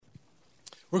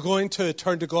We're going to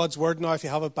turn to God's Word now. If you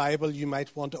have a Bible, you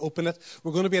might want to open it.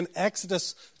 We're going to be in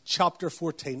Exodus chapter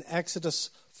 14. Exodus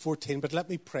 14. But let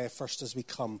me pray first as we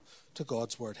come to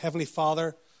God's Word. Heavenly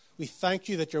Father, we thank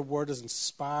you that your Word is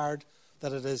inspired,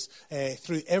 that it is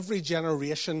through every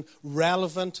generation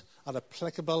relevant and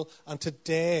applicable. And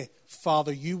today,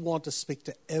 Father, you want to speak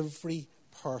to every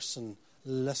person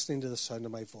listening to the sound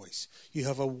of my voice. You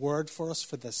have a word for us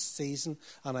for this season,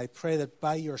 and I pray that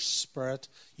by your Spirit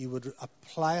you would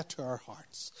apply it to our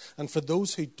hearts. And for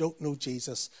those who don't know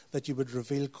Jesus, that you would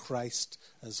reveal Christ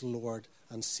as Lord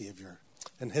and Saviour.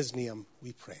 In his name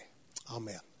we pray.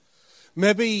 Amen.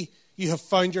 Maybe you have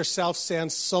found yourself saying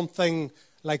something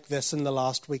like this in the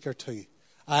last week or two.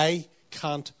 I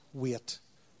can't wait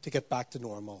to get back to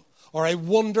normal. Or I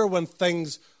wonder when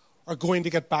things are going to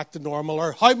get back to normal,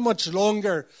 or how much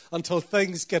longer until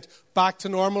things get back to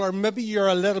normal. Or maybe you're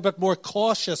a little bit more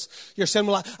cautious. You're saying,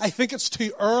 well, I think it's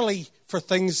too early for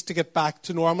things to get back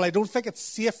to normal. I don't think it's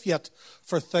safe yet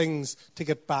for things to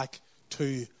get back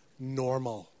to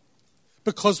normal.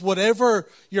 Because whatever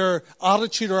your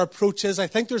attitude or approach is, I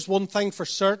think there's one thing for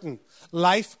certain.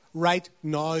 Life right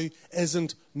now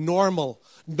isn't normal.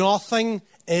 Nothing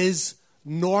is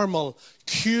normal.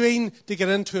 Queuing to get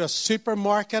into a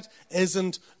supermarket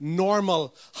isn't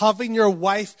normal. Having your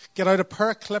wife get out a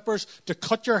pair of clippers to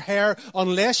cut your hair,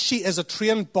 unless she is a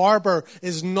trained barber,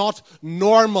 is not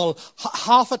normal.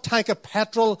 Half a tank of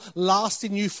petrol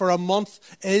lasting you for a month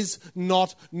is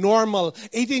not normal.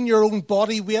 Eating your own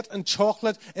body weight in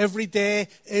chocolate every day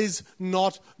is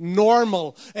not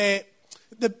normal.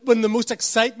 When the most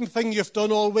exciting thing you've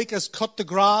done all week is cut the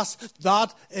grass,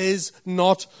 that is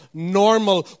not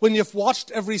normal. When you've watched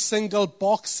every single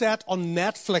box set on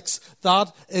Netflix,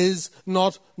 that is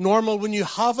not normal. When you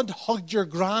haven't hugged your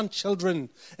grandchildren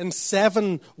in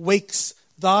 7 weeks,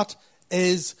 that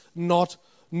is not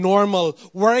normal.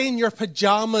 Wearing your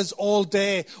pajamas all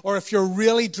day, or if you're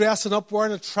really dressing up,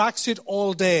 wearing a tracksuit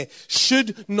all day,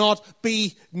 should not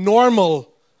be normal.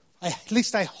 At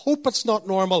least I hope it's not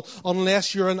normal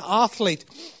unless you're an athlete.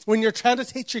 When you're trying to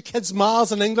teach your kids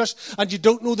maths and English and you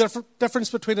don't know the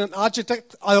difference between an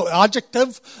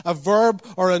adjective, a verb,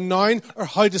 or a noun, or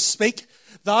how to speak,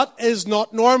 that is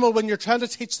not normal. When you're trying to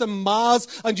teach them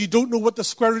maths and you don't know what the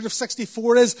square root of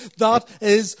 64 is, that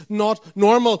is not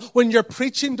normal. When you're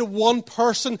preaching to one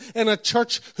person in a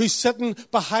church who's sitting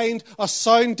behind a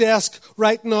sound desk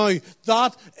right now,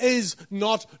 that is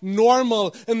not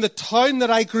normal. In the town that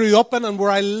I grew up in and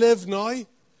where I live now,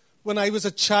 when I was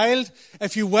a child,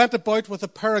 if you went about with a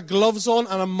pair of gloves on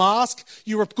and a mask,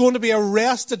 you were going to be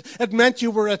arrested. It meant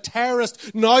you were a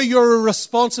terrorist. Now you're a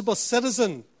responsible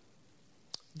citizen.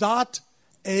 That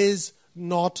is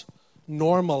not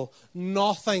normal.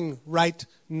 Nothing right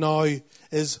now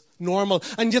is normal.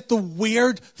 And yet the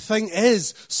weird thing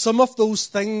is, some of those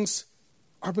things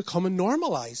are becoming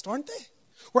normalized, aren't they?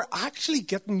 We're actually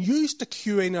getting used to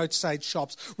queuing outside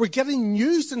shops. We're getting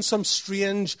used in some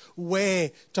strange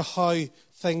way to how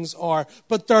things are.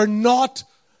 But they're not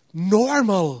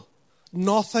normal.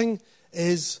 Nothing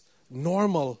is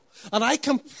normal. And I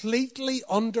completely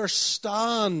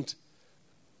understand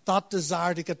that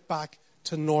desire to get back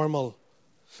to normal.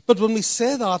 But when we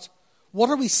say that,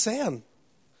 what are we saying?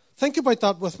 Think about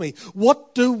that with me.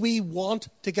 What do we want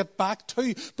to get back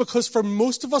to? Because for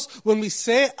most of us, when we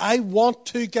say, I want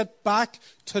to get back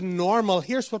to normal,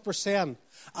 here's what we're saying.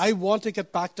 I want to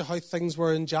get back to how things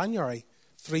were in January,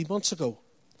 3 months ago.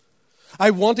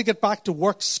 I want to get back to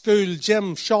work, school,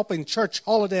 gym, shopping, church,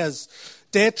 holidays,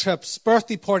 day trips,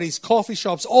 birthday parties, coffee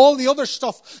shops, all the other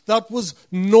stuff that was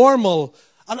normal.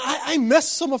 And I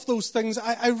miss some of those things.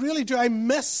 I really do. I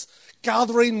miss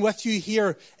gathering with you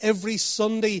here every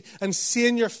Sunday and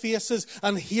seeing your faces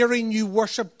and hearing you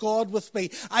worship God with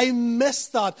me. I miss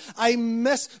that. I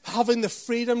miss having the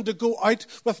freedom to go out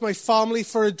with my family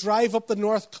for a drive up the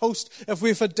North Coast if we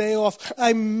have a day off.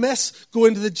 I miss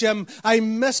going to the gym. I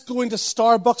miss going to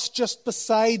Starbucks just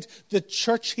beside the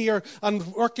church here and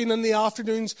working in the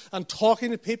afternoons and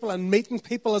talking to people and meeting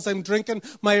people as I'm drinking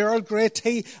my Earl Grey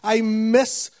tea. I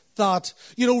miss that.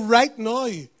 You know, right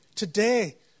now,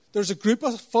 today, there's a group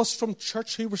of us from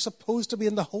church who were supposed to be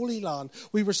in the Holy Land.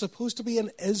 We were supposed to be in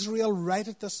Israel right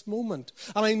at this moment.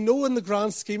 And I know in the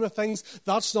grand scheme of things,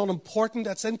 that's not important,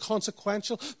 it's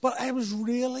inconsequential, but I was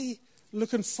really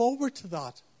looking forward to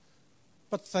that.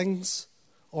 But things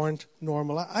aren't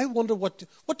normal. I wonder, what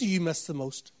do you miss the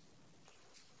most?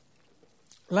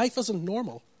 Life isn't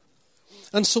normal.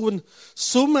 And so in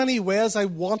so many ways, I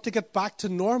want to get back to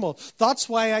normal. That's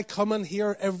why I come in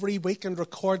here every week and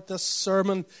record this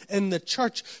sermon in the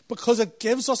church, because it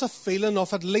gives us a feeling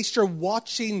of at least you're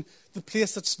watching the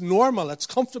place that's normal, it's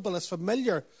comfortable, it's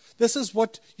familiar. This is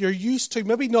what you're used to,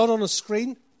 maybe not on a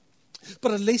screen,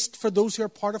 but at least for those who are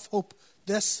part of Hope,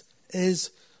 this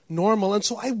is normal. And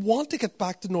so I want to get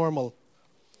back to normal.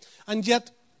 And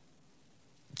yet,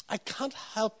 I can't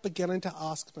help beginning to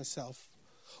ask myself,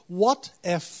 what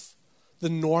if the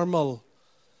normal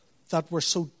that we're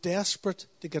so desperate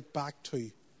to get back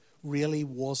to really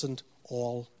wasn't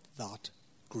all that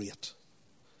great?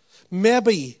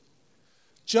 Maybe,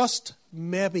 just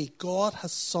maybe, God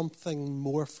has something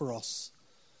more for us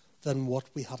than what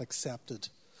we had accepted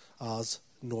as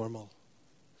normal.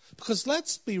 Because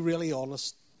let's be really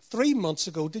honest, 3 months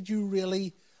ago, did you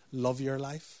really love your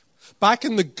life? Back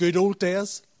in the good old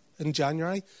days, in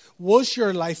January, was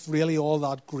your life really all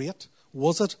that great?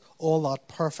 Was it all that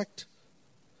perfect?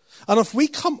 And if we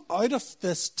come out of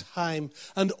this time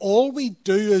and all we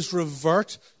do is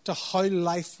revert to how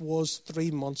life was 3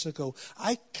 months ago,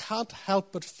 I can't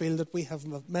help but feel that we have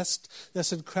missed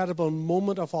this incredible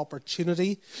moment of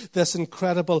opportunity, this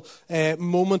incredible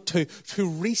moment to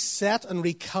reset and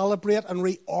recalibrate and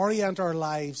reorient our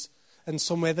lives in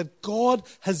some way, that God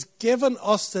has given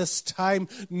us this time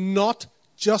not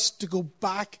just to go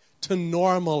back to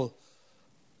normal,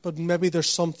 but maybe there's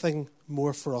something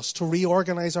more for us, to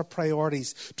reorganize our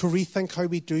priorities, to rethink how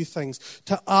we do things,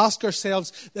 to ask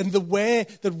ourselves in the way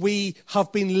that we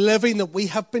have been living, that we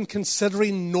have been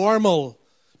considering normal,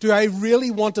 do I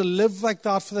really want to live like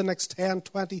that for the next 10,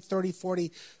 20, 30,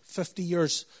 40, 50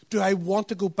 years? Do I want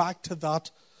to go back to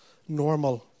that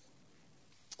normal?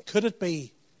 Could it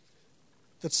be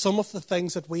that some of the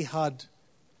things that we had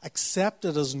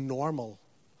accepted as normal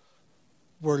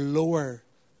were lower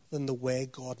than the way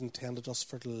God intended us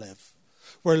for to live?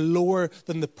 Were lower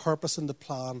than the purpose and the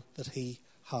plan that He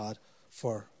had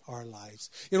for our lives.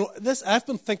 You know, I've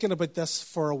been thinking about this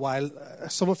for a while.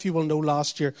 Some of you will know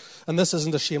last year, and this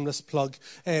isn't a shameless plug,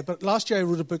 but last year I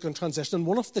wrote a book on transition, and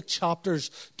one of the chapters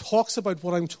talks about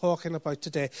what I'm talking about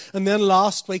today. And then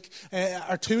last week,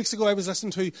 or 2 weeks ago, I was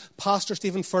listening to Pastor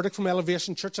Stephen Furtick from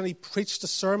Elevation Church, and he preached a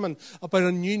sermon about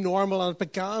a new normal, and it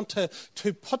began to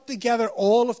put together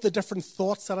all of the different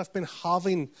thoughts that I've been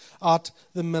having at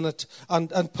the minute,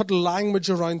 and put language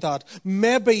around that.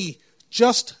 Maybe,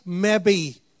 just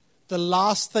maybe, the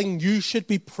last thing you should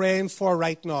be praying for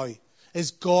right now is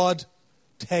God,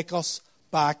 take us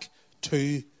back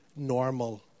to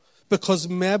normal. Because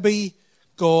maybe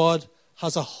God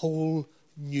has a whole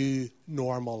new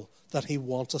normal that He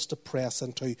wants us to press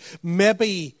into.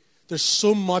 Maybe there's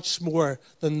so much more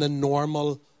than the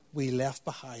normal we left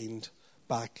behind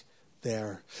back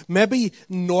there. Maybe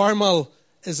normal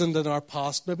isn't in our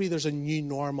past. Maybe there's a new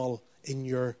normal in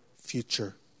your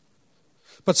future.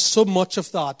 But so much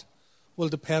of that will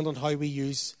depend on how we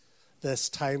use this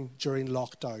time during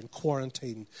lockdown,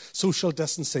 quarantine, social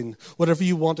distancing, whatever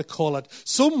you want to call it.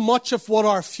 So much of what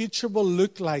our future will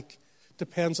look like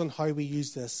depends on how we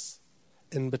use this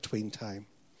in between time.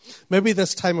 Maybe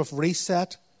this time of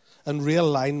reset and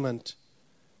realignment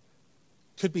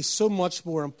could be so much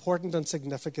more important and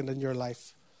significant in your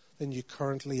life than you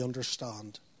currently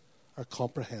understand or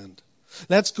comprehend.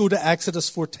 Let's go to Exodus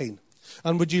 14.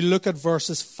 And would you look at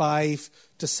verses 5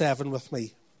 to 7 with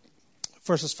me?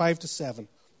 Verses 5 to 7.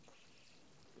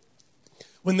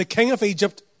 When the king of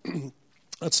Egypt,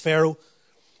 that's Pharaoh,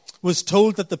 was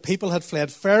told that the people had fled,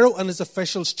 Pharaoh and his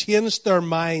officials changed their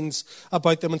minds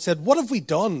about them and said, "What have we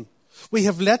done? We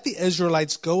have let the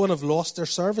Israelites go and have lost their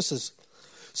services."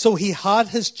 So he had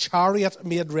his chariot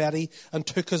made ready and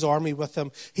took his army with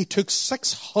him. He took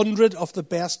 600 of the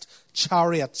best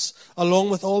chariots, along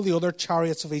with all the other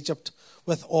chariots of Egypt,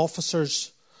 with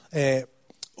officers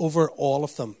over all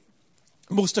of them.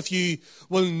 Most of you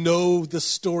will know the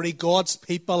story. God's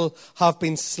people have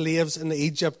been slaves in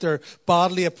Egypt. They're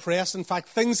badly oppressed. In fact,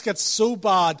 things get so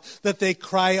bad that they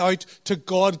cry out to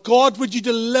God, "God, would you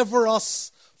deliver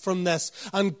us from this?"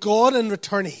 And God in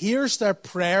return hears their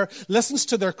prayer, listens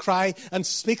to their cry, and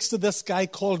speaks to this guy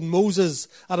called Moses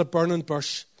at a burning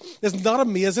bush. Isn't that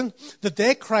amazing that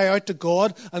they cry out to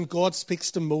God and God speaks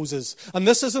to Moses? And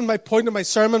this isn't my point of my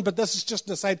sermon, but this is just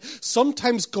an aside.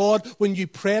 Sometimes God, when you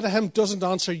pray to Him, doesn't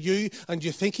answer you and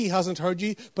you think He hasn't heard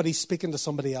you, but He's speaking to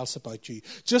somebody else about you.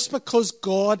 Just because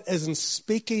God isn't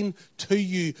speaking to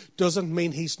you doesn't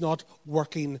mean He's not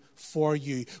working for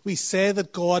you. We say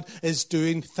that God is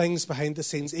doing things behind the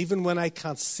scenes. Even when I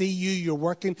can't see you, you're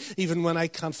working. Even when I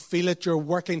can't feel it, you're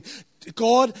working.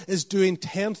 God is doing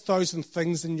 10,000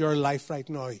 things in your life right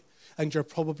now. and you're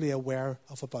probably aware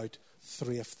of about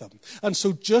 3 of them. And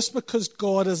so just because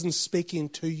God isn't speaking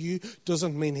to you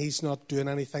doesn't mean he's not doing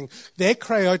anything. They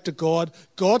cry out to God.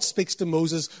 God speaks to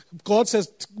Moses. God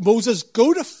says, Moses,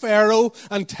 go to Pharaoh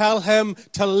and tell him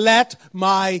to let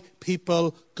my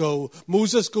people go.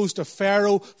 Moses goes to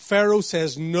Pharaoh. Pharaoh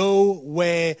says, no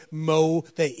way, Mo,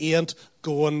 they ain't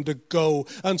going to go.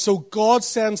 And so God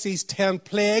sends these 10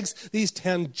 plagues, these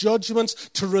 10 judgments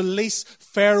to release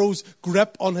Pharaoh's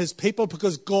grip on his people,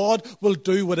 because God will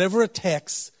do whatever it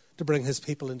takes to bring his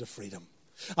people into freedom.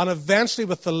 And eventually,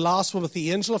 with the last one, with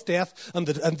the angel of death and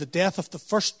the death of the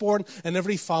firstborn in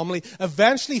every family,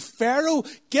 eventually Pharaoh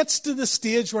gets to the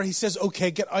stage where he says, okay,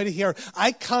 get out of here.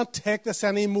 I can't take this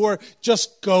anymore.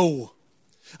 Just go.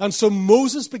 And so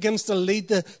Moses begins to lead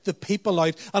the people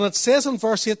out. And it says in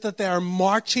verse 8 that they are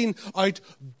marching out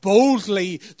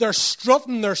boldly. They're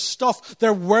strutting their stuff.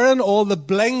 They're wearing all the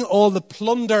bling, all the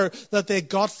plunder that they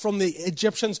got from the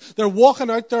Egyptians. They're walking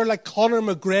out there like Conor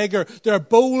McGregor. They're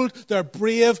bold, they're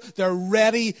brave, they're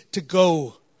ready to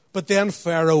go. But then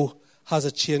Pharaoh has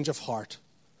a change of heart.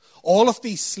 All of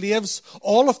these slaves,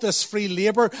 all of this free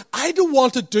labor, I don't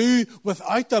want to do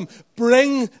without them.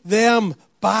 Bring them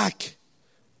back.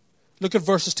 Look at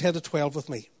verses 10 to 12 with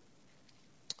me.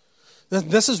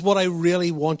 This is what I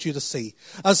really want you to see.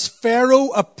 As Pharaoh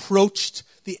approached,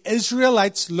 the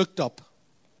Israelites looked up,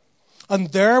 and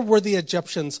there were the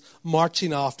Egyptians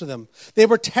marching after them. They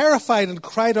were terrified and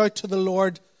cried out to the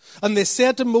Lord, and they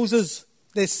said to Moses,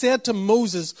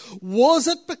 was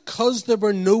it because there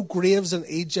were no graves in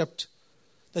Egypt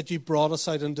that you brought us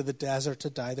out into the desert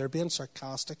to die? They're being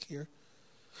sarcastic here.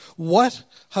 What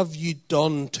have you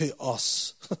done to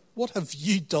us? What have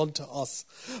you done to us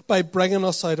by bringing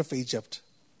us out of Egypt?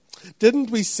 Didn't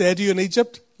we say to you in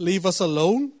Egypt, leave us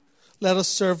alone, let us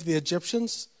serve the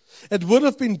Egyptians? It would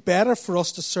have been better for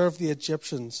us to serve the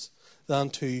Egyptians than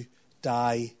to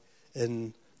die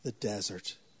in the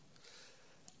desert.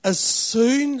 As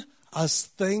soon as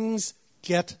things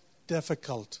get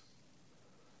difficult,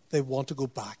 they want to go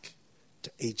back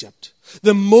to Egypt.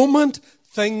 The moment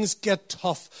things get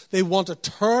tough, they want to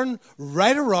turn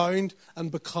right around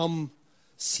and become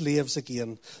slaves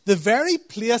again. The very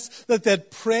place that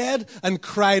they'd prayed and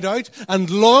cried out and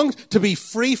longed to be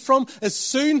free from, as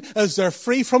soon as they're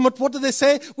free from it, what do they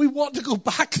say? We want to go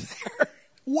back there.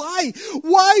 Why?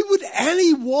 Why would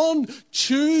anyone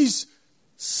choose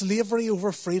slavery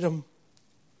over freedom?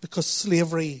 Because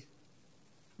slavery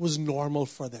was normal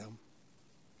for them.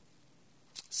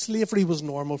 Slavery was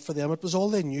normal for them. It was all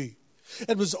they knew.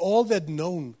 It was all they'd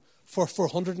known for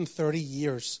 430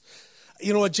 years.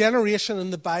 You know, a generation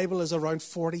in the Bible is around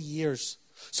 40 years.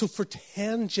 So for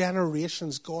 10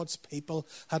 generations, God's people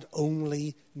had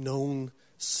only known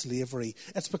slavery.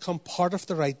 It's become part of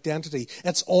their identity.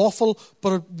 It's awful,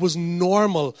 but it was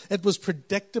normal. It was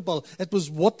predictable. It was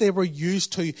what they were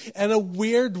used to. In a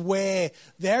weird way,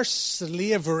 their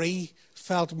slavery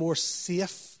felt more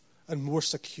safe and more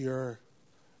secure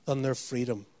than their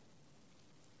freedom.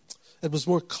 It was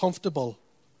more comfortable.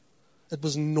 It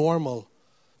was normal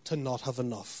to not have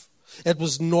enough. It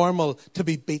was normal to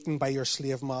be beaten by your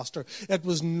slave master. It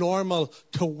was normal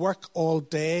to work all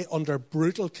day under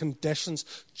brutal conditions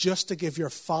just to give your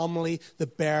family the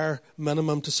bare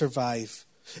minimum to survive.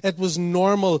 It was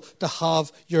normal to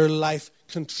have your life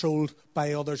controlled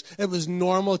by others. It was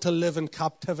normal to live in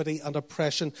captivity and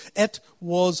oppression. It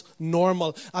was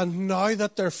normal. And now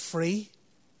that they're free,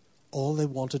 all they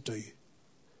want to do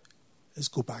is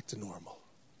go back to normal.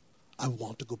 I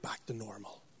want to go back to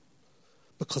normal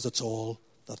because it's all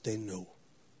that they know.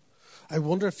 I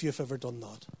wonder if you've ever done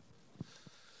that.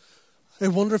 I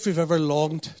wonder if you've ever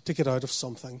longed to get out of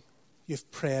something.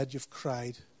 You've prayed, you've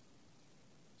cried.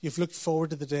 You've looked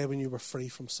forward to the day when you were free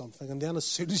from something, and then as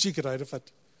soon as you get out of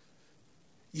it,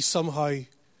 you somehow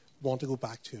want to go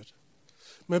back to it.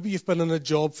 Maybe you've been in a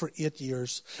job for 8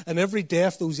 years, and every day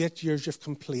of those 8 years you've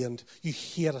complained. You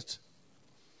hate it.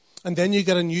 And then you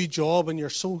get a new job and you're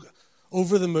so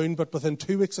over the moon, but within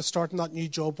 2 weeks of starting that new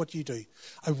job, what do?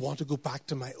 I want to go back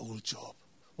to my old job.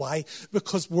 Why?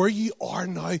 Because where you are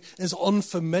now is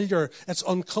unfamiliar. It's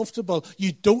uncomfortable.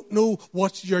 You don't know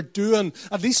what you're doing.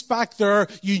 At least back there,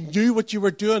 you knew what you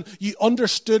were doing. You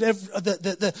understood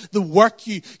the work.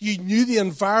 You knew the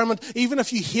environment. Even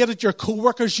if you hated your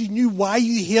co-workers, you knew why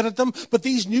you hated them. But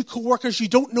these new co-workers, you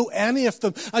don't know any of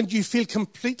them. And you feel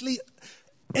completely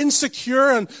insecure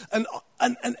and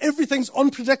everything's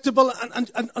unpredictable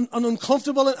and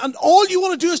uncomfortable. And all you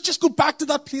want to do is just go back to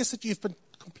that place that you've been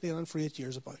complaining for 8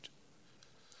 years about.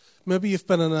 Maybe you've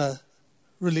been in a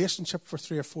relationship for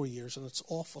 3 or 4 years and it's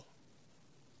awful.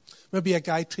 Maybe a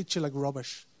guy treats you like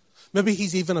rubbish. Maybe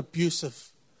he's even abusive.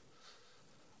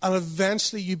 And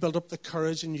eventually you build up the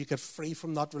courage and you get free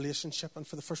from that relationship. And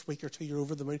for the first week or two, you're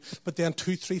over the moon. But then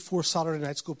 2, 3, 4 Saturday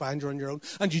nights go by and you're on your own.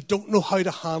 And you don't know how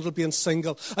to handle being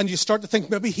single. And you start to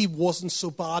think maybe he wasn't so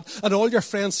bad. And all your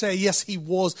friends say, yes, he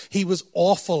was. He was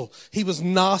awful. He was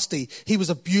nasty. He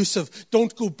was abusive.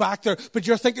 Don't go back there. But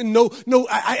you're thinking, no,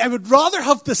 I would rather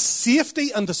have the safety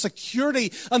and the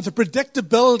security and the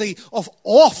predictability of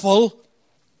awful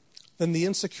than the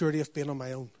insecurity of being on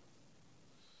my own.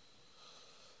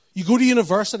 You go to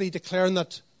university declaring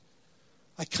that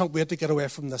I can't wait to get away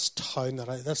from this town,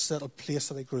 this little place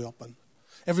that I grew up in.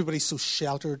 Everybody's so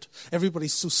sheltered.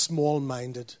 Everybody's so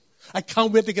small-minded. I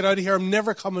can't wait to get out of here. I'm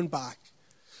never coming back.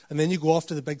 And then you go off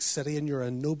to the big city and you're a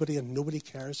nobody and nobody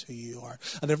cares who you are.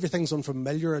 And everything's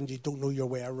unfamiliar and you don't know your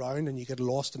way around and you get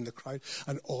lost in the crowd.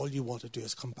 And all you want to do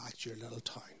is come back to your little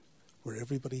town where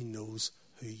everybody knows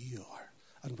who you are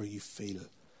and where you feel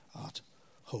at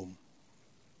home.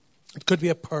 It could be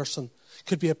a person,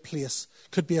 could be a place,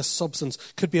 could be a substance,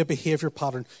 could be a behavior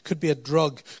pattern, could be a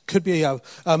drug, could be a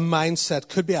mindset,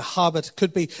 could be a habit,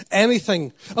 could be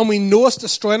anything. And we know it's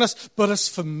destroying us, but it's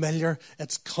familiar,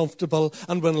 it's comfortable.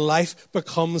 And when life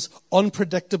becomes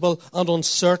unpredictable and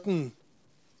uncertain,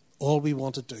 all we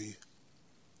want to do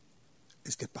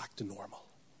is get back to normal.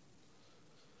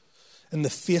 In the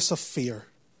face of fear,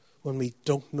 when we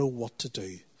don't know what to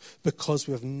do, because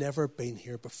we have never been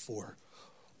here before,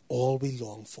 all we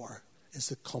long for is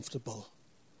the comfortable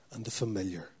and the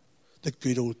familiar, the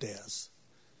good old days,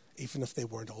 even if they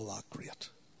weren't all that great.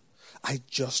 I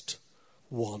just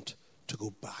want to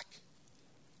go back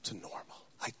to normal.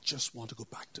 I just want to go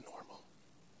back to normal.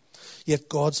 Yet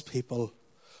God's people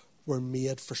were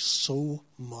made for so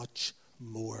much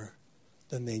more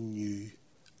than they knew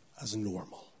as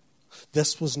normal.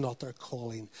 This was not their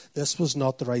calling. This was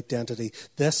not their identity.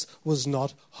 This was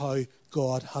not how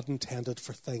God had intended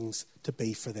for things to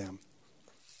be for them.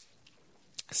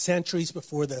 Centuries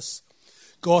before this,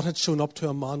 God had shown up to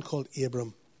a man called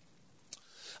Abram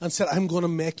and said, I'm going to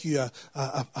make you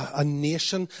a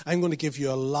nation. I'm going to give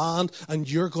you a land, and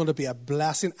you're going to be a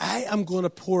blessing. I am going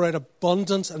to pour out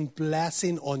abundance and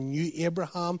blessing on you,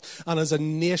 Abraham, and as a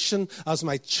nation, as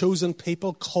my chosen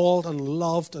people, called and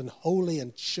loved and holy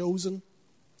and chosen.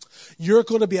 You're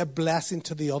going to be a blessing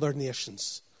to the other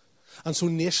nations. And so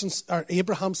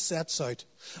Abraham sets out.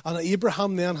 And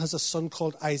Abraham then has a son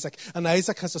called Isaac. And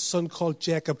Isaac has a son called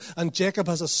Jacob. And Jacob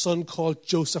has a son called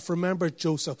Joseph. Remember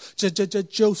Joseph.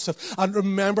 Joseph. And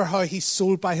remember how he's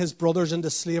sold by his brothers into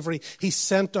slavery. He's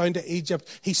sent down to Egypt.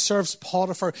 He serves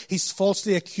Potiphar. He's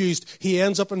falsely accused. He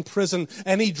ends up in prison.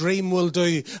 Any dream will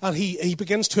do. And he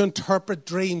begins to interpret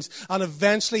dreams. And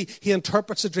eventually he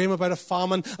interprets a dream about a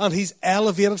famine. And he's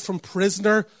elevated from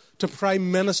prisoner to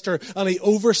prime minister, and he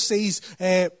oversees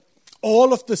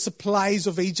all of the supplies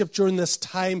of Egypt during this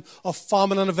time of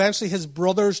famine. And eventually his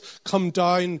brothers come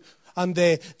down and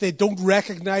they don't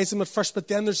recognize him at first, but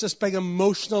then there's this big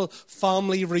emotional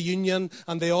family reunion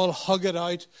and they all hug it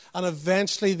out, and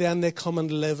eventually then they come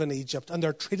and live in Egypt and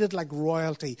they're treated like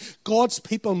royalty. God's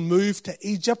people moved to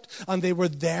Egypt and they were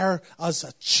there as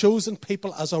a chosen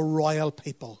people, as a royal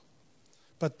people.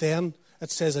 But then it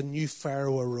says a new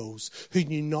Pharaoh arose who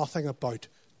knew nothing about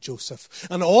Joseph.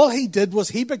 And all he did was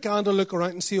he began to look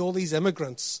around and see all these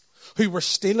immigrants who were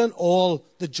stealing all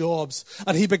the jobs.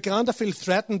 And he began to feel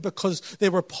threatened because they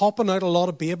were popping out a lot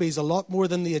of babies, a lot more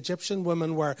than the Egyptian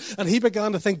women were. And he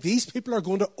began to think, these people are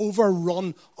going to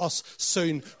overrun us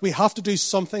soon. We have to do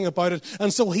something about it.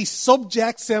 And so he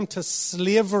subjects them to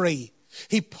slavery.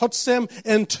 He puts them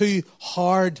into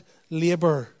hard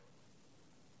labor.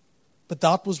 But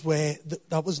that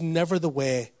was never the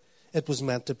way it was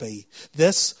meant to be.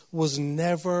 This was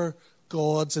never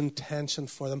God's intention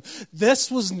for them. This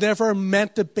was never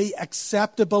meant to be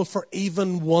acceptable for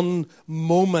even one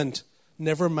moment.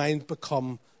 Never mind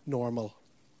become normal.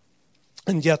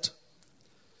 And yet,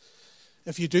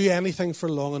 if you do anything for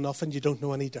long enough and you don't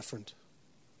know any different,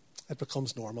 it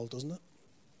becomes normal, doesn't it?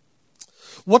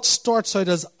 What starts out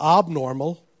as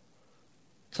abnormal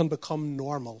can become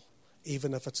normal,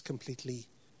 even if it's completely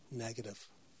negative.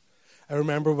 I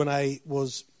remember when I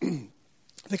was, I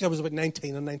think I was about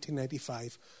 19 in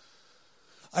 1995.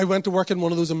 I went to work in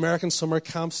one of those American summer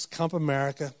camps, Camp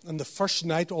America, and the first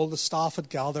night all the staff had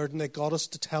gathered and they got us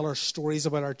to tell our stories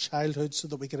about our childhood so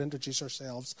that we could introduce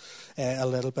ourselves a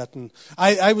little bit. And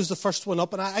I was the first one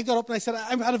up, and I got up and I said,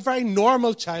 I had a very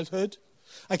normal childhood.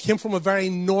 I came from a very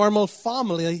normal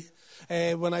family.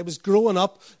 When I was growing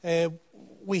up,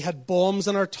 We had bombs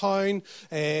in our town.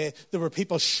 There were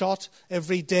people shot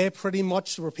every day pretty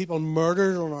much. There were people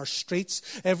murdered on our streets.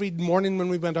 Every morning when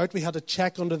we went out, we had to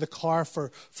check under the car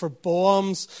for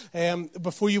bombs.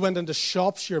 Before you went into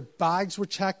shops, your bags were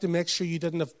checked to make sure you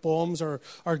didn't have bombs or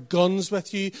guns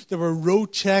with you. There were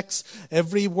road checks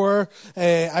everywhere.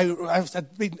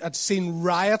 I'd seen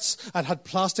riots. I'd had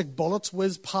plastic bullets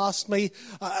whiz past me.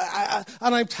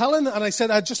 And I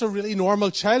said I had just a really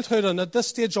normal childhood. And at this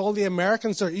stage, all the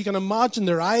Americans, you can imagine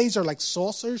their eyes are like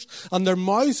saucers and their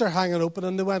mouths are hanging open.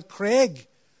 And they went, Craig,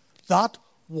 that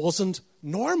wasn't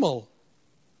normal.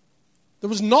 There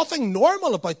was nothing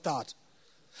normal about that.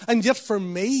 And yet for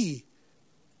me,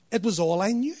 it was all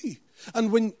I knew.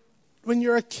 And when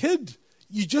you're a kid,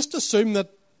 you just assume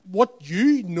that what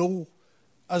you know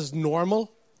as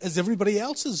normal is everybody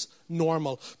else's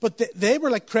normal. But they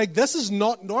were like, Craig, this is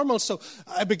not normal. So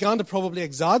I began to probably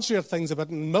exaggerate things a bit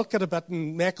and milk it a bit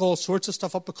and make all sorts of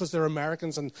stuff up because they're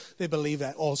Americans and they believe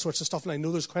all sorts of stuff. And I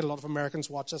know there's quite a lot of Americans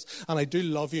watch this, and I do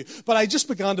love you. But I just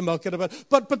began to milk it a bit.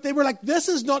 But they were like, this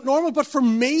is not normal. But for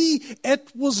me,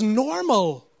 it was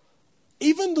normal.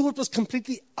 Even though it was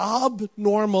completely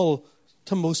abnormal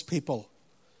to most people,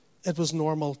 it was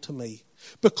normal to me.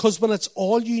 Because when it's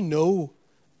all you know,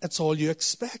 it's all you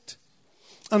expect.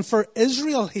 And for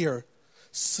Israel here,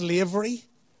 slavery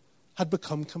had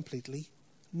become completely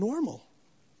normal.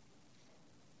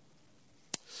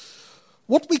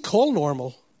 What we call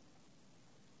normal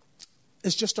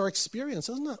is just our experience,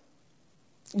 isn't it?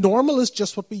 Normal is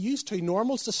just what we used to.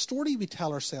 Normal is the story we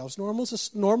tell ourselves. Normal is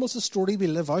the story we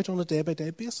live out on a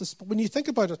day-by-day basis. But when you think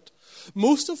about it,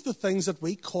 most of the things that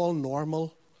we call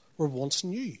normal were once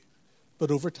new, but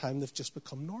over time they've just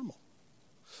become normal.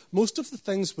 Most of the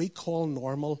things we call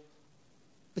normal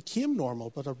became normal,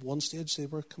 but at one stage they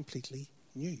were completely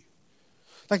new.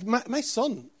 Like my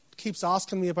son keeps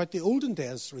asking me about the olden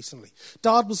days recently.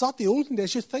 Dad, was that the olden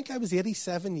days? You'd think I was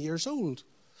 87 years old.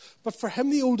 But for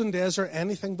him, the olden days are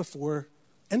anything before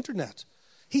internet.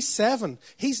 He's 7.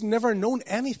 He's never known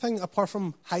anything apart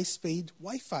from high-speed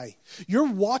Wi-Fi.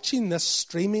 You're watching this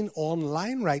streaming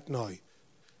online right now.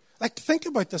 Like, think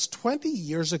about this. 20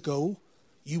 years ago,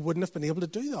 you wouldn't have been able to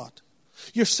do that.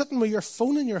 You're sitting with your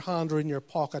phone in your hand or in your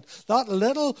pocket. That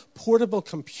little portable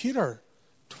computer,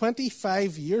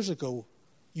 25 years ago,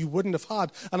 you wouldn't have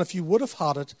had. And if you would have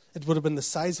had it, it would have been the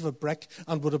size of a brick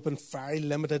and would have been very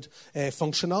limited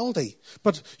functionality.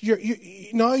 But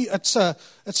now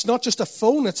it's not just a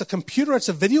phone, it's a computer, it's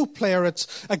a video player,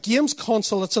 it's a games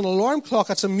console, it's an alarm clock,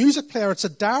 it's a music player, it's a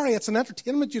diary, it's an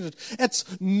entertainment unit.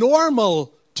 It's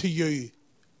normal to you.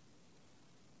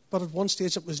 But at one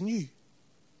stage it was new.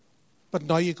 But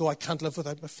now you go, I can't live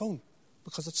without my phone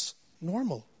because it's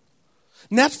normal.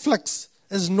 Netflix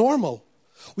is normal.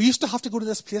 We used to have to go to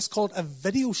this place called a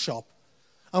video shop,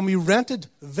 and we rented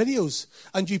videos,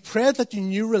 and you prayed that your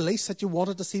new release that you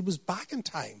wanted to see was back in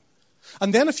time.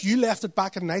 And then if you left it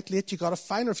back at night late, you got a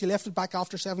fine, or if you left it back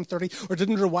after 7:30 or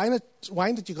didn't rewind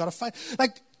it, you got a fine.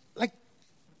 Like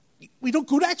we don't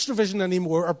go to Extravision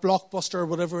anymore or Blockbuster or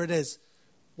whatever it is.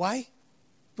 Why?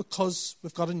 Because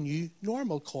we've got a new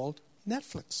normal called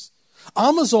Netflix.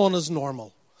 Amazon is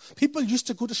normal. People used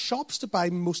to go to shops to buy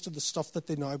most of the stuff that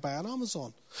they now buy on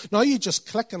Amazon. Now you just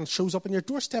click and it shows up on your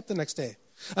doorstep the next day.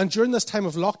 And during this time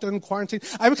of lockdown and quarantine,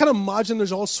 I can imagine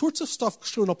there's all sorts of stuff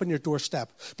showing up on your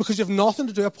doorstep because you have nothing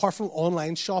to do apart from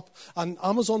online shop. And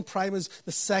Amazon Prime is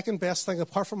the second best thing,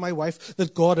 apart from my wife,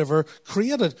 that God ever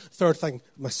created. Third thing,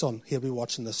 my son, he'll be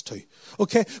watching this too.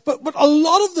 Okay, but a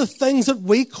lot of the things that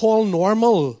we call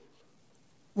normal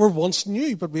were once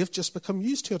new, but we've just become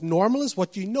used to it. Normal is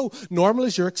what you know. Normal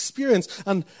is your experience.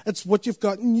 And it's what you've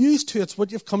gotten used to. It's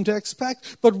what you've come to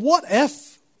expect. But what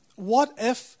if,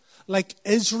 like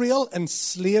Israel in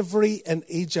slavery in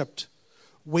Egypt,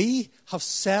 we have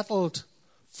settled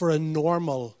for a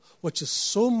normal which is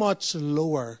so much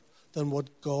lower than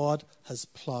what God has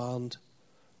planned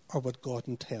or what God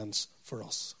intends for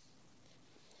us?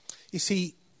 You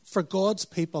see, for God's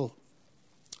people,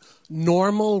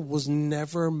 normal was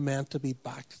never meant to be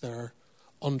back there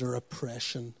under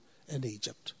oppression in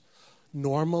Egypt.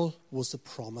 Normal was the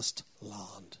promised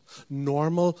land.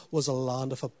 Normal was a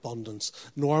land of abundance.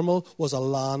 Normal was a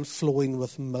land flowing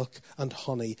with milk and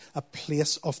honey, a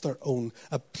place of their own,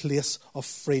 a place of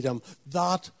freedom.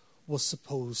 That was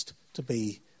supposed to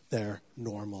be their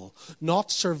normal.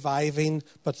 Not surviving,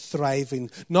 but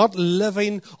thriving. Not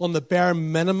living on the bare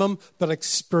minimum, but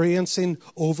experiencing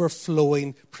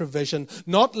overflowing provision.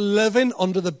 Not living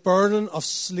under the burden of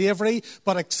slavery,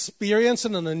 but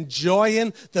experiencing and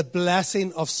enjoying the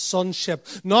blessing of sonship.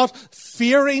 Not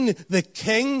fearing the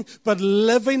King, but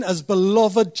living as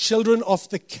beloved children of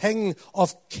the King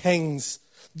of Kings.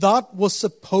 That was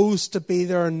supposed to be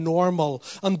their normal.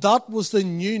 And that was the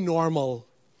new normal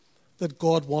that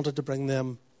God wanted to bring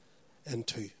them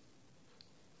into.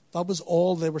 That was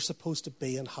all they were supposed to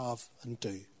be and have and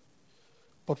do.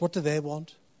 But what do they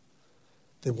want?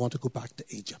 They want to go back to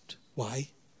Egypt. Why?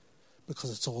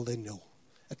 Because it's all they know.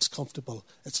 It's comfortable,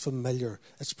 it's familiar,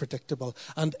 it's predictable.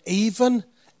 And even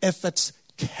if it's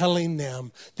killing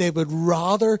them, they would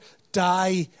rather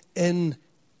die in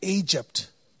Egypt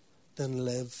than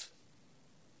live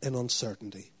in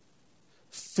uncertainty.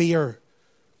 Fear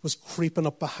was creeping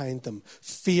up behind them.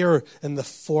 Fear in the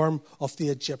form of the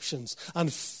Egyptians.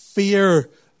 And fear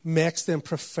makes them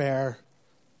prefer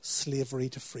slavery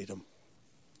to freedom.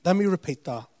 Let me repeat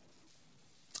that.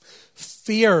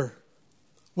 Fear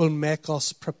will make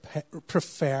us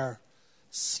prefer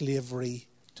slavery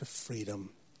to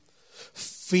freedom.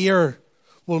 Fear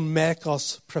will make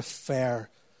us prefer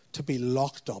to be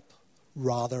locked up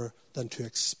rather than to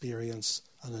experience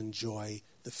and enjoy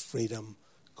the freedom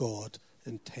God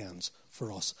intends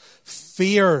for us.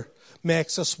 Fear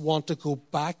makes us want to go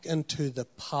back into the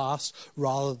past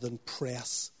rather than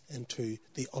press into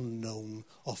the unknown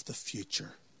of the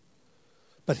future.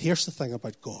 But here's the thing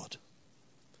about God.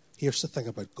 Here's the thing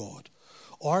about God.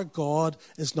 Our God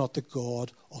is not the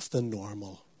God of the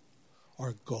normal.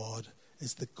 Our God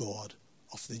is the God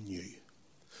of the new.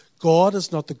 God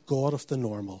is not the God of the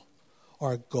normal.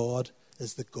 Our God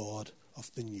is the God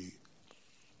of the new.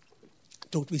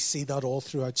 Don't we see that all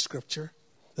throughout Scripture?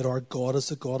 That our God is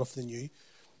the God of the new?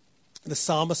 The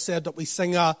psalmist said that we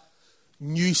sing a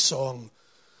new song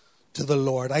to the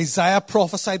Lord. Isaiah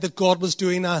prophesied that God was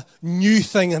doing a new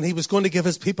thing and he was going to give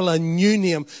his people a new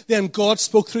name. Then God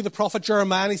spoke through the prophet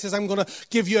Jeremiah and he says, I'm going to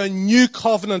give you a new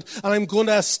covenant and I'm going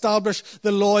to establish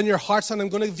the law in your hearts and I'm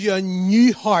going to give you a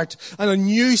new heart and a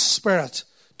new spirit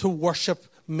to worship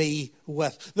me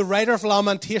with. The writer of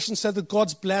Lamentations said that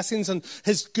God's blessings and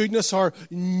his goodness are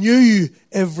new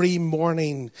every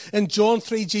morning. In John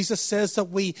 3, Jesus says that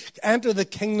we enter the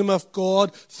kingdom of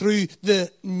God through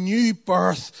the new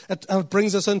birth. It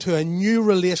brings us into a new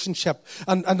relationship.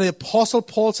 And the Apostle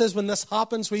Paul says when this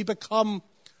happens, we become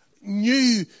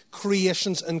new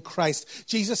creations in Christ.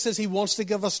 Jesus says he wants to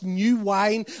give us new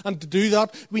wine, and to do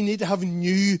that, we need to have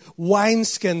new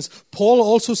wineskins. Paul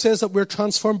also says that we're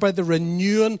transformed by the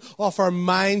renewing of our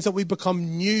minds, that we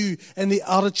become new in the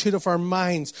attitude of our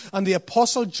minds. And the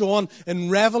Apostle John in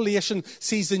Revelation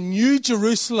sees the new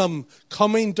Jerusalem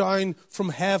coming down from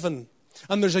heaven.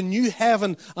 And there's a new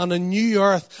heaven and a new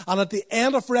earth. And at the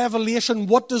end of Revelation,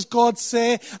 what does God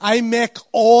say? I make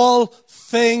all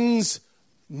things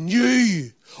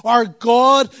new. Our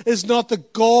God is not the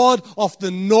God of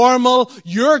the normal.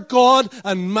 Your God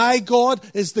and my God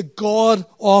is the God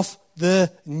of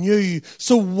the new.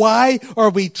 So why are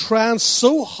we trying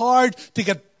so hard to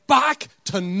get back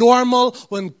to normal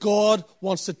when God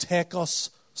wants to take us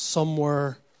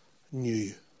somewhere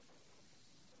new?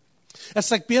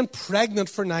 It's like being pregnant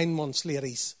for 9 months,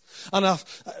 ladies. And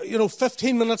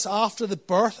 15 minutes after the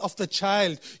birth of the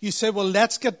child, you say, well,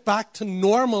 let's get back to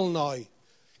normal now.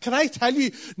 Can I tell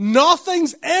you,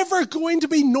 nothing's ever going to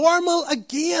be normal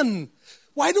again.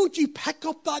 Why don't you pick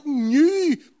up that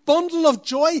new bundle of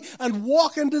joy and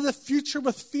walk into the future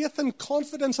with faith and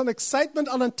confidence and excitement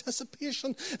and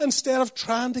anticipation instead of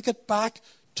trying to get back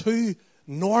to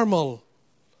normal?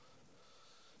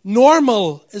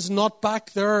 Normal is not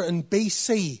back there in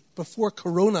BC before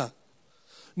Corona.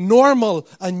 Normal,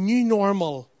 a new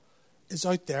normal, is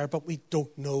out there, but we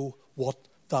don't know what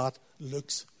that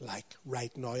looks like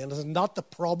right now. And isn't that the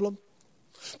problem?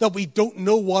 That we don't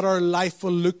know what our life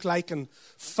will look like in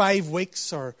 5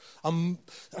 weeks or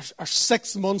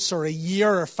 6 months or a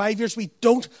year or 5 years. We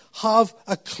don't have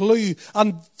a clue.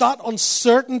 And that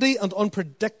uncertainty and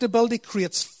unpredictability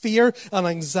creates fear and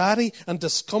anxiety and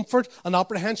discomfort and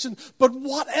apprehension. But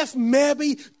what if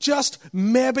maybe, just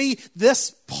maybe,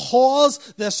 this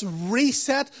pause, this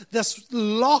reset, this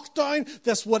lockdown,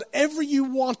 this whatever you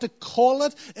want to call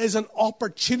it, is an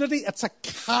opportunity. It's a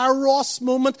kairos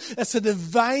moment. It's a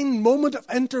divine moment of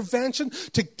intervention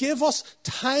to give us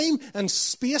time and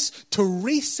space to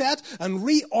reset and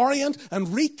reorient and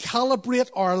recalibrate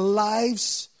our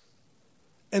lives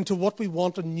into what we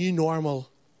want a new normal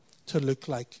to look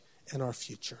like in our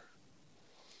future.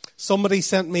 Somebody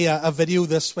sent me a video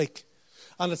this week,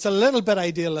 and it's a little bit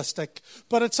idealistic,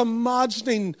 but it's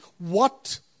imagining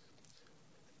what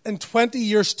in 20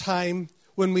 years' time,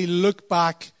 when we look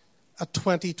back at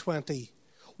 2020,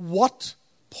 what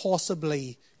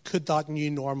possibly could that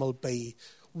new normal be?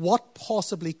 What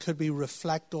possibly could we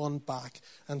reflect on back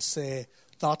and say,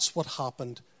 that's what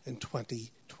happened in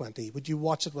 2020? Would you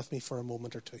watch it with me for a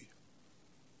moment or two?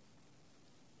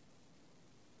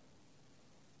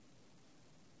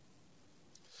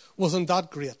 Wasn't that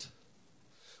great?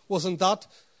 Wasn't that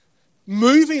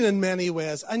moving in many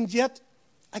ways? And yet,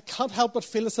 I can't help but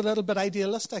feel it's a little bit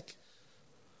idealistic.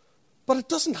 But it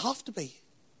doesn't have to be.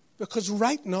 Because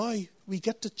right now, we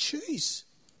get to choose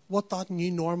what that new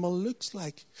normal looks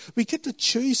like. We get to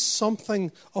choose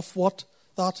something of what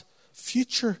that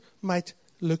future might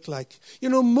look like. You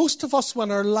know, most of us, when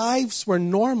our lives were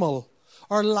normal,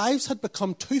 our lives had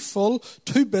become too full,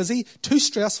 too busy, too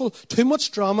stressful, too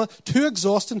much drama, too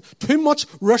exhausting, too much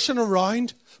rushing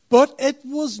around. But it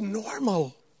was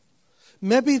normal.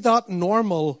 Maybe that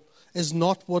normal is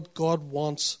not what God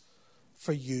wants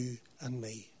for you and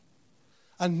me.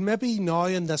 And maybe now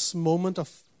in this moment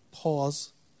of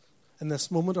pause, in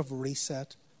this moment of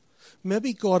reset,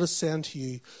 maybe God is saying to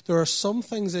you, there are some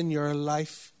things in your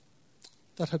life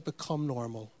that had become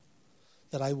normal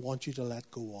that I want you to let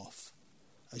go of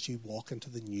as you walk into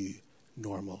the new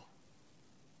normal.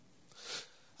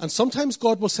 And sometimes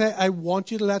God will say, I want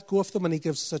you to let go of them, and he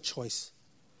gives us a choice.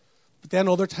 But then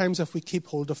other times, if we keep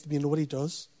hold of them, you know what he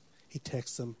does? He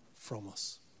takes them from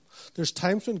us. There's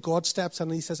times when God steps in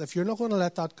and he says, if you're not going to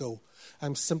let that go,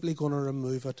 I'm simply going to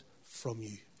remove it from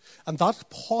you. And that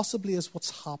possibly is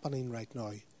what's happening right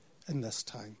now in this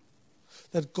time.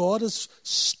 That God is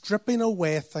stripping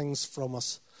away things from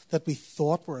us that we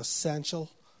thought were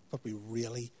essential, but we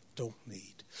really don't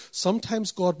need.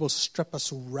 Sometimes God will strip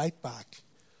us right back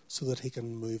so that he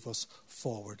can move us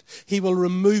forward. He will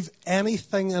remove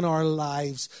anything in our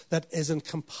lives that isn't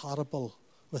compatible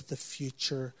with the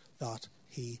future that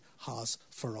he has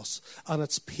for us. And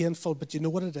it's painful, but you know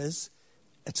what it is?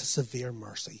 It's a severe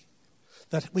mercy.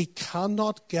 That we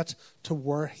cannot get to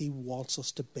where he wants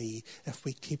us to be if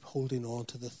we keep holding on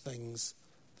to the things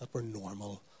that were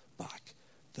normal back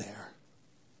there.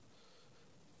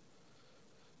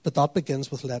 But that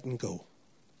begins with letting go.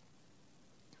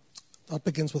 That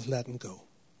begins with letting go.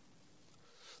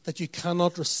 That you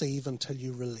cannot receive until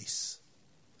you release.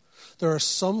 There are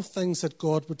some things that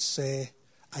God would say,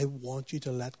 I want you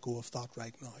to let go of that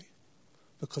right now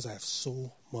because I have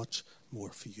so much more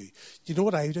for you. Do you know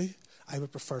what I do? I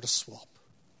would prefer to swap.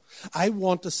 I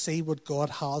want to see what God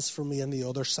has for me on the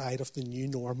other side of the new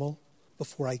normal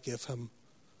before I give him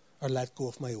or let go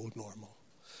of my old normal.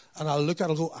 And I'll look at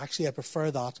it and go, actually, I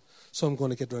prefer that, so I'm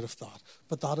going to get rid of that.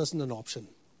 But that isn't an option.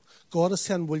 God is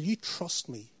saying, will you trust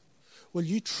me? Will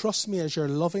you trust me as your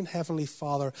loving Heavenly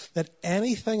Father that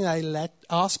anything I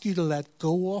ask you to let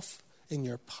go of in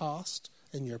your past,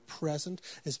 in your present,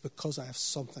 is because I have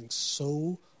something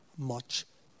so much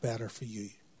better for you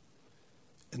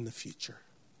in the future?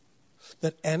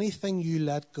 That anything you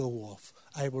let go of,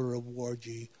 I will reward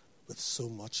you with so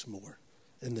much more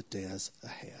in the days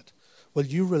ahead. Will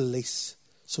you release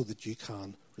so that you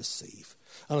can receive?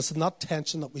 And it's in that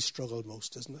tension that we struggle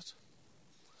most, isn't it?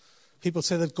 People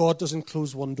say that God doesn't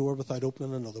close one door without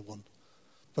opening another one.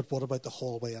 But what about the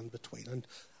hallway in between? And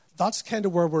that's kind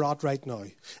of where we're at right now.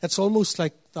 It's almost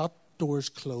like that door's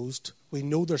closed. We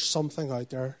know there's something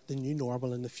out there, the new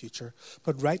normal in the future.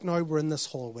 But right now we're in this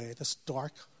hallway, this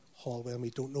dark hallway, and we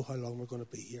don't know how long we're going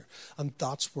to be here. And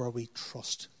that's where we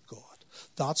trust God.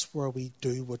 That's where we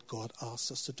do what God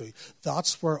asks us to do.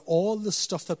 That's where all the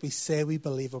stuff that we say we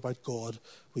believe about God,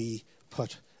 we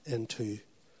put into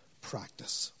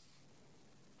practice.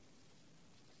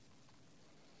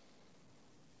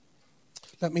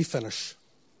 Let me finish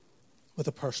with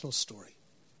a personal story.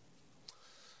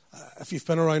 If you've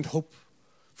been around Hope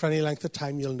for any length of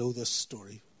time, you'll know this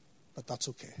story, but that's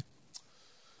okay.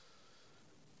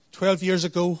 12 years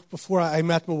ago, before I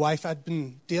met my wife, I'd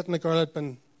been dating a girl. I'd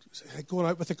been going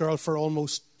out with a girl for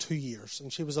almost 2 years,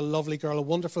 and she was a lovely girl, a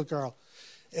wonderful girl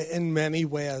in many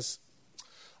ways.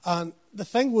 And the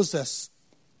thing was this,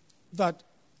 that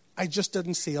I just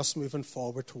didn't see us moving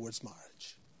forward towards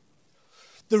marriage.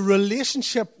 The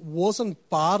relationship wasn't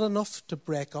bad enough to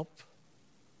break up,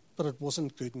 but it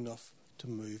wasn't good enough to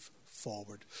move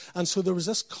forward. And so there was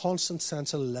this constant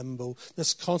sense of limbo,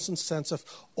 this constant sense of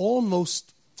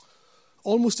almost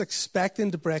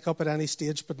expecting to break up at any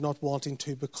stage, but not wanting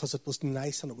to because it was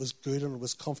nice and it was good and it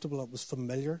was comfortable, it was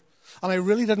familiar. And I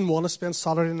really didn't want to spend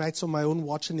Saturday nights on my own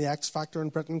watching the X Factor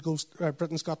and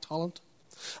Britain's Got Talent.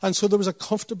 And so there was a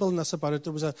comfortableness about it.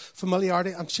 There was a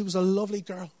familiarity, and she was a lovely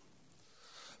girl.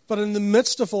 But in the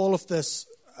midst of all of this,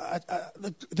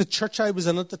 the church I was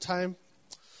in at the time,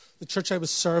 the church I was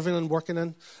serving and working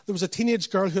in, there was a teenage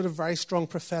girl who had a very strong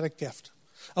prophetic gift.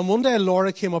 And one day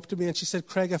Laura came up to me and she said,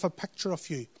 Craig, I have a picture of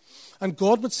you. And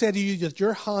God would say to you that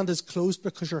your hand is closed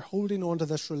because you're holding on to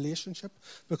this relationship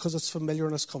because it's familiar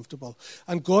and it's comfortable.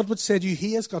 And God would say to you,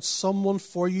 he has got someone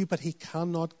for you, but he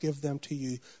cannot give them to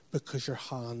you because your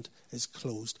hand is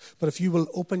closed. But if you will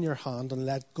open your hand and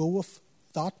let go of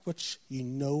that which you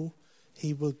know,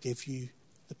 he will give you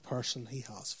the person he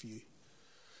has for you.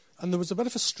 And there was a bit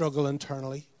of a struggle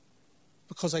internally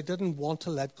because I didn't want to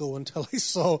let go until I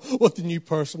saw what the new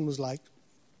person was like.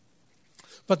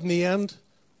 But in the end,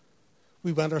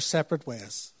 we went our separate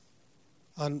ways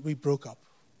and we broke up.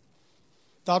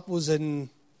 That was in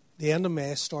the end of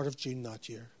May, start of June that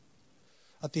year.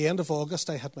 At the end of August,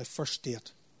 I had my first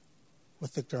date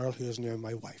with the girl who is now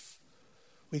my wife.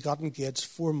 We got engaged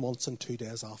 4 months and 2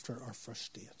 days after our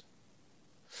first date.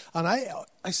 And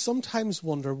I sometimes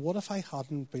wonder, what if I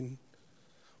hadn't been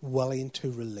willing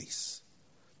to release?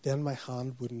 Then my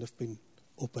hand wouldn't have been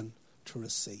open to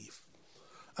receive.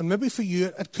 And maybe for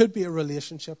you, it could be a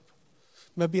relationship.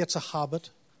 Maybe it's a habit.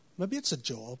 Maybe it's a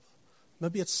job.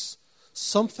 Maybe it's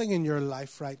something in your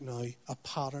life right now, a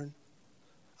pattern,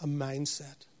 a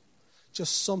mindset,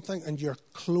 just something, and you're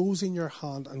closing your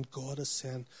hand and God is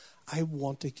saying, I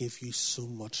want to give you so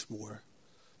much more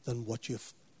than what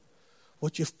you've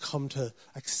come to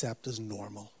accept as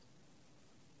normal.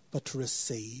 But to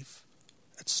receive,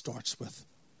 it starts with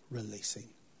releasing.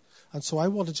 And so I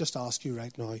want to just ask you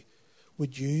right now,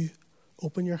 would you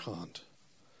open your hand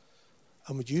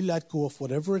and would you let go of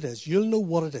whatever it is? You'll know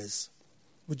what it is.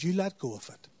 Would you let go of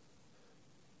it?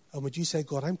 And would you say,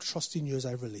 God, I'm trusting you as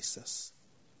I release this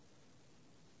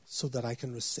so that I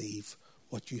can receive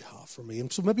what you have for me.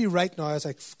 And so maybe right now as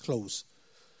I close,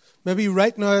 maybe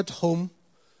right now at home,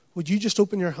 would you just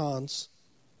open your hands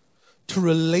to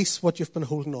release what you've been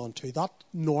holding on to? That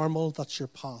normal, that's your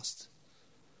past.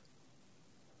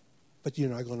 But you're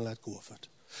not going to let go of it.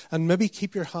 And maybe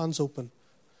keep your hands open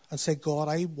and say, God,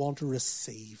 I want to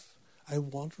receive. I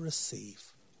want to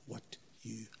receive what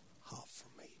you have for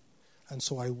me. And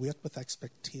so I wait with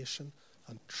expectation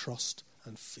and trust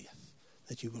and faith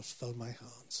that you will fill my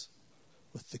hands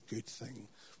with the good thing,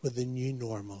 with the new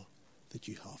normal that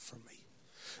you have for me.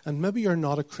 And maybe you're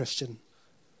not a Christian.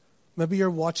 Maybe you're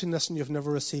watching this and you've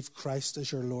never received Christ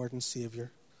as your Lord and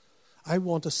Savior. I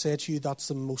want to say to you that's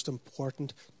the most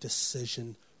important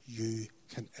decision you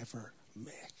can ever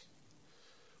make.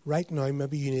 Right now,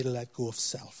 maybe you need to let go of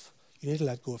self. You need to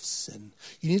let go of sin.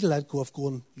 You need to let go of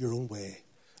going your own way.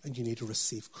 And you need to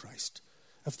receive Christ.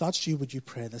 If that's you, would you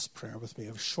pray this prayer with me?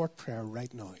 A short prayer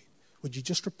right now. Would you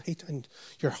just repeat in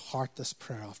your heart this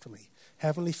prayer after me?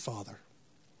 Heavenly Father,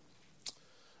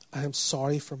 I am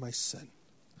sorry for my sin.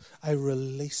 I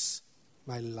release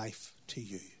my life to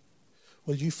you.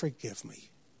 Will you forgive me?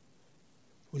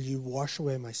 Will you wash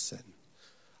away my sin?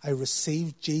 I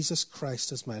receive Jesus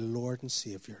Christ as my Lord and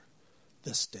Savior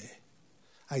this day.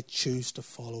 I choose to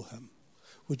follow him.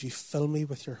 Would you fill me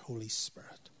with your Holy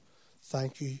Spirit?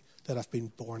 Thank you that I've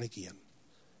been born again,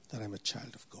 that I'm a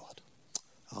child of God.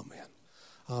 Amen.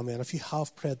 Amen. If you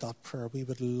have prayed that prayer, we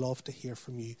would love to hear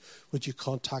from you. Would you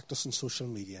contact us on social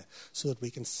media so that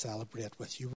we can celebrate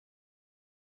with you?